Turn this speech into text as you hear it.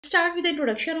Start with the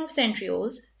introduction of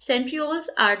centrioles. Centrioles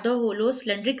are the hollow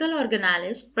cylindrical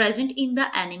organelles present in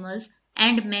the animals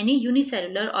and many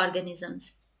unicellular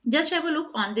organisms. Just have a look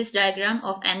on this diagram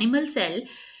of animal cell.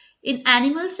 In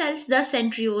animal cells, the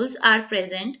centrioles are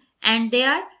present and they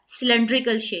are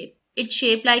cylindrical shape. It's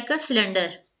shaped like a cylinder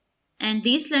and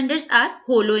these cylinders are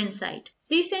hollow inside.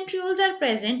 These centrioles are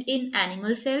present in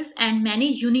animal cells and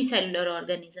many unicellular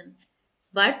organisms,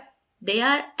 but they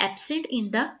are absent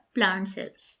in the plant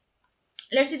cells.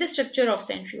 Let's see the structure of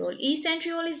centriole. Each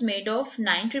centriole is made of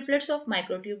 9 triplets of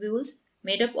microtubules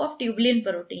made up of tubulin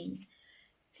proteins.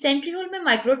 Centriole में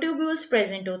microtubules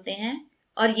present होते हैं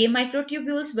और ये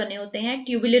microtubules बने होते हैं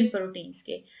tubulin proteins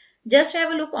के. Just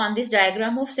have a look on this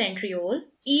diagram of centriole.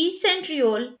 Each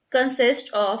centriole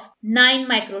consists of 9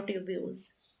 microtubules.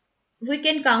 We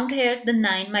can count here the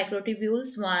 9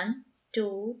 microtubules 1,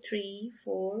 2, 3,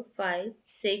 4, 5,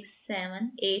 6,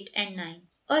 7, 8 and 9.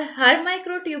 और हर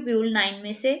माइक्रोट्यूब्यूल 9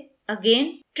 में से again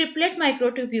triplet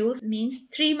microtubules means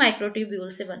 3 microtubule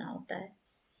से बना होता है.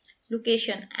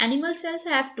 Location. Animal cells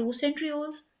have 2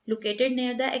 centrioles located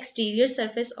near the exterior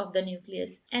surface of the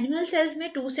nucleus. Animal cells में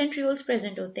 2 centrioles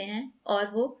present होते हैं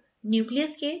और वो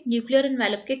nucleus के nuclear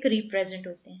envelope के करीब present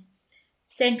होते हैं.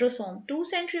 Centrosome. 2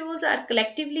 centrioles are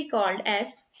collectively called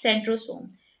as centrosome.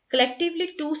 Collectively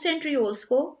 2 centrioles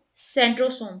को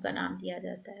centrosome का नाम दिया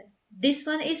जाता है. This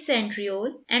one is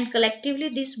centriole and collectively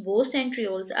these both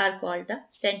centrioles are called the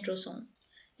centrosome.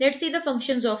 Let's see the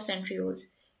functions of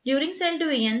centrioles. During cell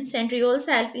division, centrioles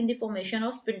help in the formation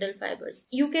of spindle fibers.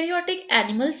 Eukaryotic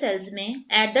animal cells में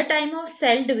at the time of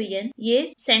cell division ये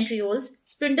centrioles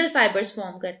spindle fibers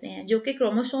form करते हैं जो कि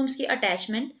chromosomes की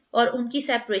attachment और उनकी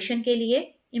separation के लिए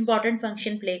important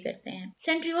function play करते हैं.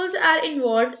 Centrioles are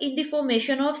involved in the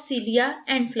formation of cilia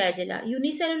and flagella.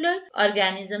 Unicellular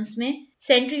organisms में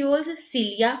centrioles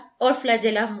cilia और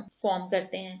flagella form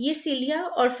करते हैं. ये cilia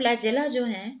और flagella जो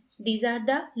हैं these are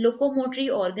the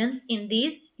locomotory organs in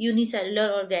these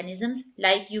unicellular organisms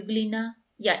like Euglena,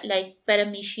 like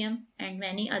Paramecium and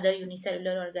many other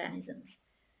unicellular organisms.